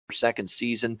second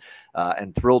season,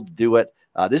 and thrilled to do it.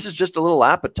 This is just a little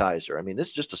appetizer. I mean, this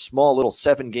is just a small little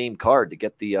 7-game card to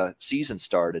get the season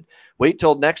started. Wait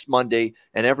till next Monday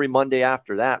and every Monday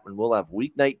after that, when we'll have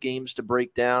weeknight games to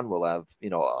break down. We'll have,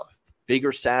 a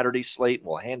bigger Saturday slate.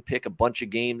 We'll handpick a bunch of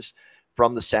games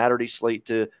from the Saturday slate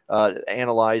to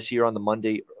analyze here on the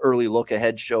Monday early look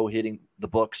ahead show hitting the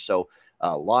books. So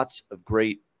lots of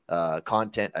great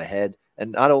content ahead.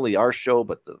 And not only our show,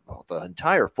 but the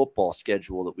entire football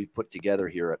schedule that we've put together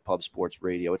here at Pub Sports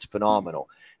Radio. It's phenomenal.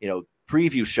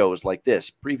 Preview shows like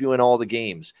this, previewing all the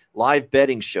games, live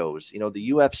betting shows. The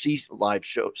UFC live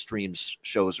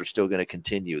shows are still going to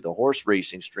continue. The horse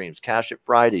racing streams, Cash It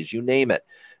Fridays, you name it.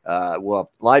 We'll have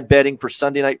live betting for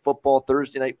Sunday Night Football,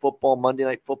 Thursday Night Football, Monday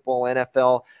Night Football,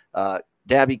 NFL.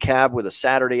 Dabby Cab with a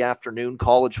Saturday afternoon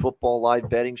college football live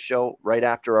betting show right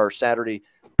after our Saturday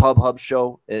Pub Hub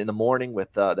show in the morning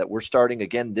with that we're starting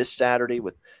again this Saturday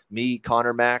with me,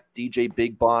 Conor Mack, DJ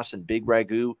Big Boss, and Big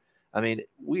Ragu. I mean,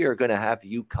 we are going to have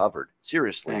you covered,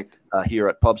 seriously, here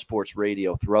at Pub Sports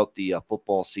Radio throughout the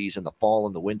football season, the fall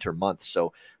and the winter months.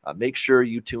 So make sure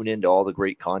you tune into all the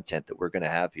great content that we're going to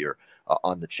have here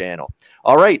on the channel.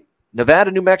 All right,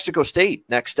 Nevada, New Mexico State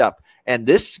next up. And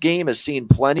this game has seen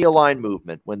plenty of line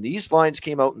movement. When these lines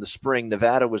came out in the spring,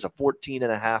 Nevada was a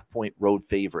 14.5-point road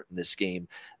favorite in this game.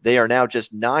 They are now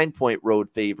just 9-point road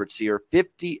favorites here,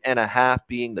 50.5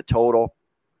 being the total.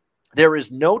 There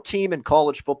is no team in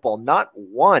college football, not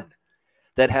one,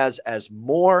 that has as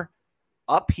more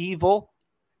upheaval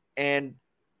and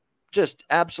just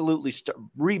absolutely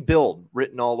rebuild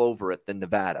written all over it than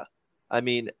Nevada. I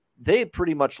mean, they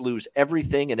pretty much lose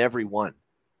everything and everyone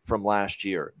from last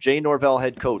year. Jay Norvell,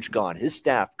 head coach, gone. His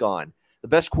staff, gone. The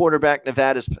best quarterback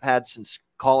Nevada's had since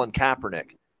Colin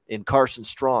Kaepernick in Carson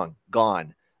Strong,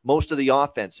 gone. Most of the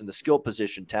offense and the skill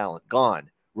position talent, gone.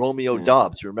 Romeo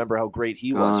Doubs, remember how great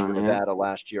he was for Nevada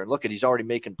last year. And look, he's already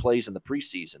making plays in the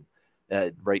preseason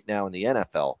right now in the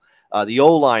NFL. The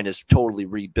O-line is totally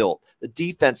rebuilt. The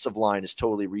defensive line is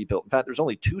totally rebuilt. In fact, there's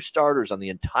only 2 starters on the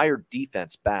entire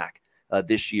defense back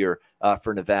this year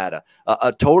for Nevada.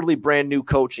 A totally brand new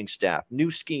coaching staff,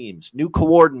 new schemes, new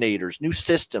coordinators, new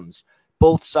systems,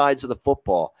 both sides of the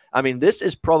football. I mean, this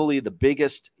is probably the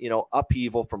biggest,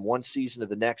 upheaval from one season to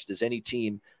the next as any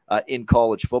team in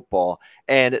college football.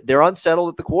 And they're unsettled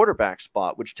at the quarterback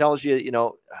spot, which tells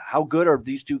you, how good are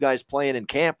these two guys playing in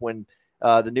camp when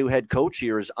the new head coach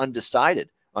here is undecided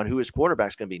on who his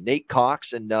quarterback's going to be. Nate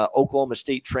Cox and Oklahoma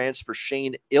State transfer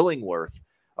Shane Illingworth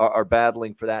are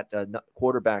battling for that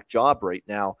quarterback job right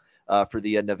now for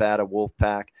the Nevada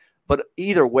Wolfpack. But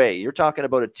either way, you're talking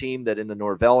about a team that in the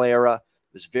Norvell era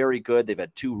was very good. They've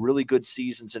had 2 really good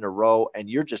seasons in a row, and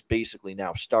you're just basically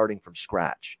now starting from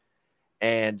scratch.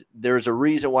 And there's a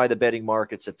reason why the betting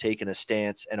markets have taken a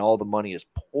stance and all the money is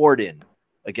poured in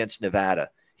against Nevada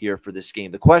here for this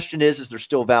game. The question is there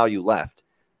still value left?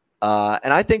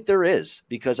 And I think there is,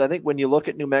 because I think when you look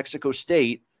at New Mexico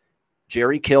State,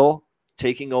 Jerry Kill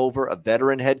taking over, a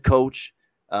veteran head coach,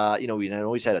 he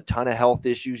always had a ton of health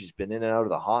issues. He's been in and out of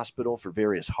the hospital for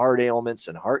various heart ailments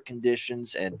and heart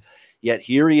conditions. And yet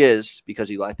here he is,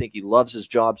 because I think he loves his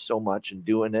job so much and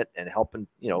doing it and helping,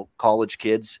 college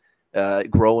kids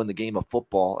grow in the game of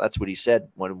football. That's what he said,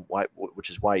 which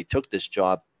is why he took this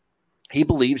job. He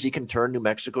believes he can turn New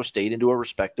Mexico State into a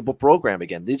respectable program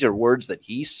again. These are words that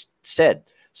he said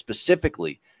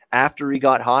specifically after he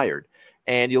got hired.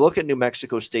 And you look at New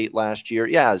Mexico State last year,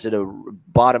 is it a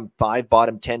bottom 5,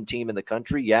 bottom 10 team in the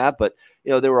country? Yeah, but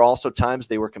there were also times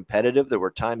they were competitive. There were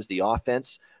times the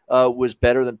offense was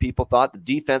better than people thought. The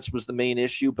defense was the main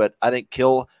issue, but I think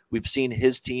we've seen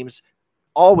his teams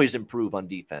always improve on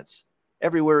defense.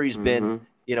 Everywhere he's been,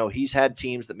 he's had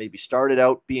teams that maybe started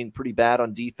out being pretty bad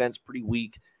on defense, pretty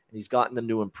weak, and he's gotten them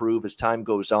to improve as time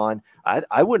goes on.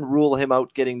 I wouldn't rule him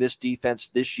out getting this defense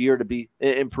this year to be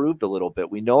improved a little bit.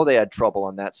 We know they had trouble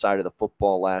on that side of the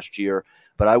football last year,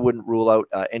 but I wouldn't rule out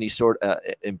any sort of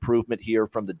improvement here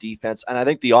from the defense. And I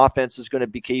think the offense is going to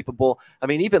be capable. I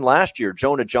mean, even last year,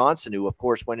 Jonah Johnson, who, of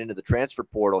course, went into the transfer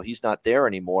portal, he's not there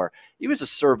anymore. He was a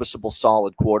serviceable,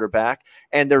 solid quarterback.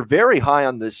 And they're very high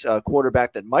on this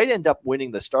quarterback that might end up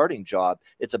winning the starting job.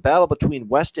 It's a battle between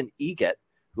Weston Eget,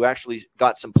 who actually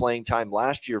got some playing time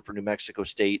last year for New Mexico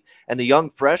State, and the young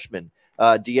freshman,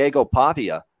 Diego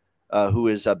Pavia, who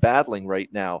is battling right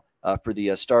now for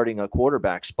the starting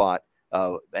quarterback spot.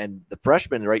 And the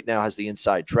freshman right now has the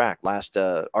inside track. Last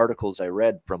articles I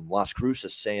read from Las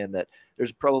Cruces saying that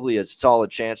there's probably a solid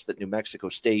chance that New Mexico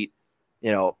State,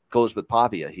 goes with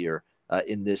Pavia here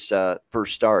in this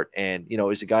first start. And,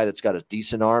 he's a guy that's got a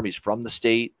decent arm. He's from the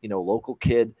state, local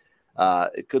kid.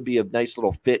 It could be a nice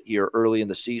little fit here early in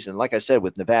the season. Like I said,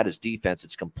 with Nevada's defense,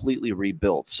 it's completely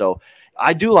rebuilt. So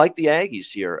I do like the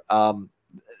Aggies here.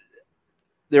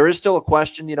 There is still a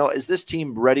question, is this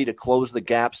team ready to close the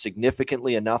gap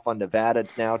significantly enough on Nevada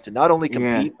now to not only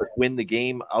compete, but win the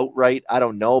game outright? I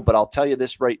don't know, but I'll tell you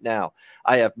this right now.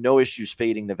 I have no issues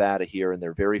fading Nevada here in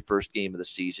their very first game of the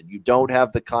season. You don't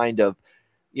have the kind of,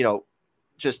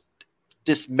 just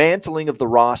dismantling of the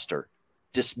roster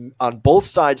on both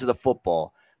sides of the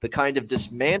football, the kind of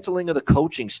dismantling of the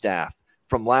coaching staff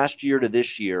from last year to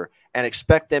this year, and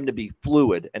expect them to be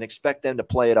fluid and expect them to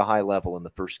play at a high level in the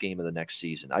first game of the next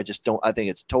season. I think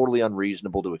it's totally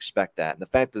unreasonable to expect that. And the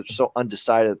fact that they're so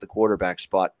undecided at the quarterback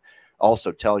spot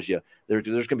also tells you there's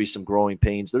going to be some growing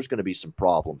pains. There's going to be some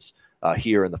problems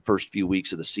here in the first few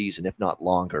weeks of the season, if not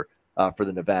longer, for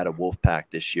the Nevada Wolfpack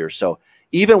this year. So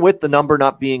even with the number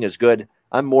not being as good,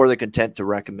 I'm more than content to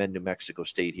recommend New Mexico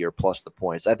State here, plus the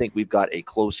points. I think we've got a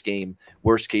close game,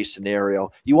 worst-case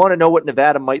scenario. You want to know what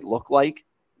Nevada might look like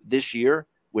this year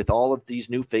with all of these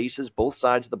new faces, both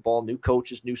sides of the ball, new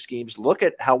coaches, new schemes? Look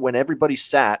at how when everybody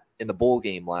sat in the bowl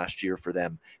game last year for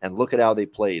them, and look at how they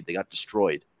played. They got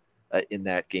destroyed in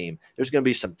that game. There's going to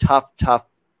be some tough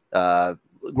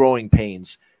growing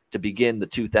pains to begin the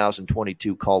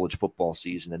 2022 college football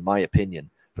season, in my opinion,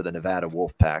 for the Nevada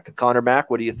Wolfpack. Conor, Mack,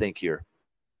 what do you think here?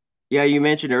 Yeah, you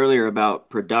mentioned earlier about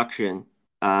production.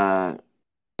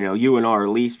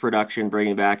 UNR least production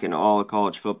bringing back in all of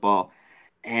college football,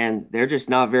 and they're just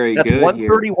not very good. That's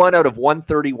 131 out of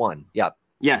 131. Yeah.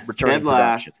 Yes, returning dead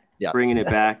last, yeah. Bringing it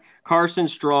back. Carson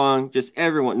Strong, just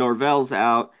everyone. Norvell's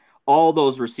out. All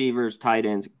those receivers, tight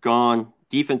ends, gone.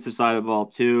 Defensive side of the ball,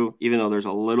 too, even though there's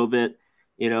a little bit,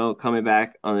 coming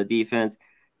back on the defense.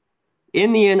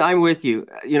 In the end, I'm with you.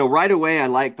 Right away, I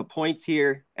like the points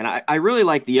here, and I really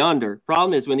like the under.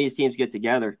 Problem is when these teams get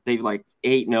together, they've like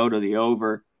 8-0 to the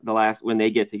over when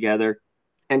they get together.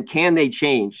 And can they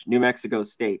change New Mexico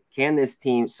State? Can this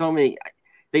team,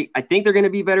 I think they're going to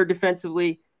be better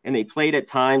defensively, and they played at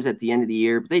times at the end of the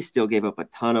year, but they still gave up a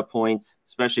ton of points,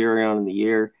 especially early on in the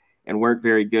year, and weren't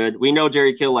very good. We know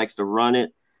Jerry Kill likes to run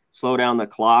it, slow down the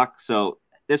clock. So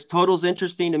this total's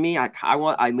interesting to me.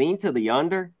 I lean to the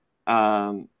under.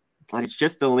 But it's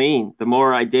just a lean. The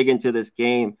more I dig into this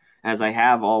game, as I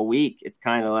have all week, it's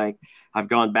kind of like I've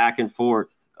gone back and forth.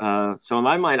 So in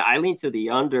my mind, I lean to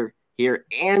the under here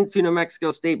and to New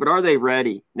Mexico State. But are they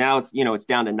ready? Now it's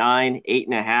down to 9,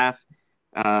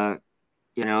 8.5.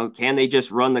 Can they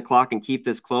just run the clock and keep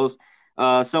this close?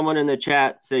 Someone in the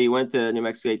chat said he went to New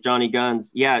Mexico State, Johnny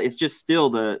Guns. Yeah, it's just still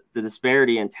the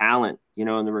disparity in talent, in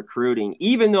the recruiting,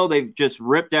 even though they've just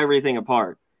ripped everything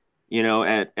apart.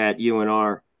 At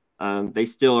UNR, they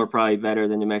still are probably better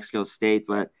than New Mexico State,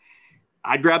 but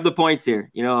I'd grab the points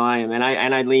here. I am, and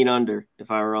I'd lean under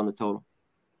if I were on the total.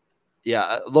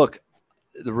 Yeah, look,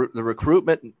 the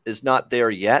recruitment is not there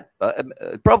yet.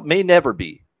 It probably may never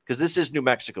be, because this is New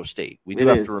Mexico State. We do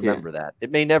have to remember that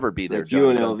it may never be there.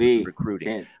 UNLV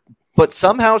recruiting, but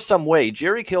somehow, some way,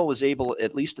 Jerry Kill was able,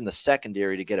 at least in the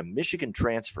secondary, to get a Michigan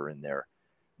transfer in there.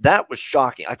 That was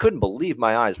shocking. I couldn't believe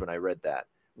my eyes when I read that.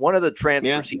 One of the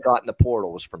transfers he got in the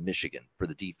portal was from Michigan for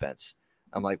the defense.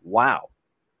 I'm like, wow.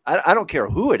 I don't care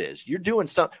who it is. You're doing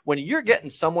when you're getting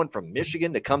someone from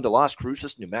Michigan to come to Las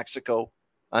Cruces, New Mexico.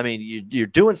 I mean, you're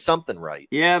doing something right.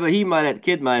 Yeah, but the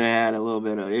kid might have had a little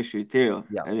bit of issue too.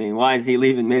 Yeah. I mean, why is he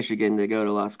leaving Michigan to go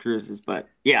to Las Cruces? But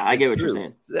yeah, I get what you're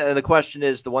saying. And the question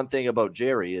is, the one thing about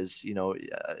Jerry is,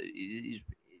 he's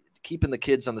keeping the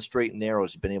kids on the straight and narrow.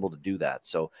 Has been able to do that.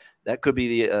 So that could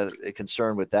be a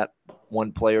concern with that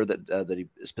one player that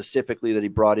he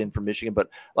brought in from Michigan. But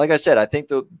like I said, I think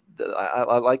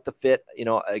I like the fit.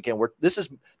 Again,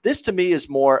 this to me is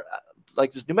more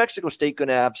like, is New Mexico State going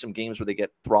to have some games where they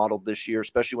get throttled this year,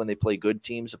 especially when they play good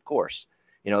teams? Of course,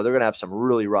 they're going to have some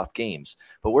really rough games.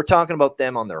 But we're talking about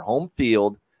them on their home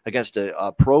field against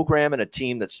a program and a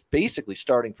team that's basically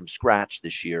starting from scratch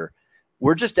this year.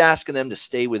 We're just asking them to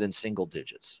stay within single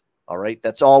digits. All right.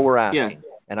 That's all we're asking.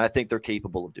 Yeah. And I think they're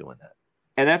capable of doing that.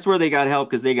 And that's where they got help,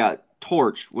 because they got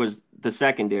torched was the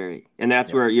secondary. And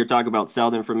that's where you're talking about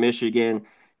Selden from Michigan.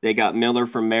 They got Miller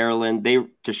from Maryland.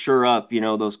 To shore up,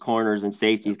 those corners and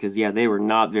safeties, because, they were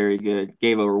not very good.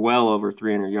 Gave over well over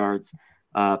 300 yards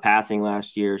passing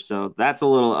last year. So that's a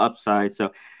little upside.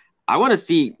 So I want to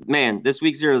see, man, this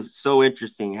week 0 is so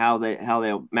interesting how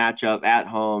they'll match up at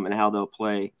home and how they'll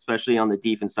play, especially on the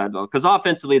defense side, though, because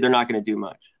offensively they're not going to do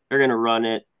much. They're going to run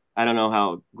it. I don't know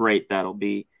how great that'll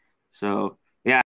be. So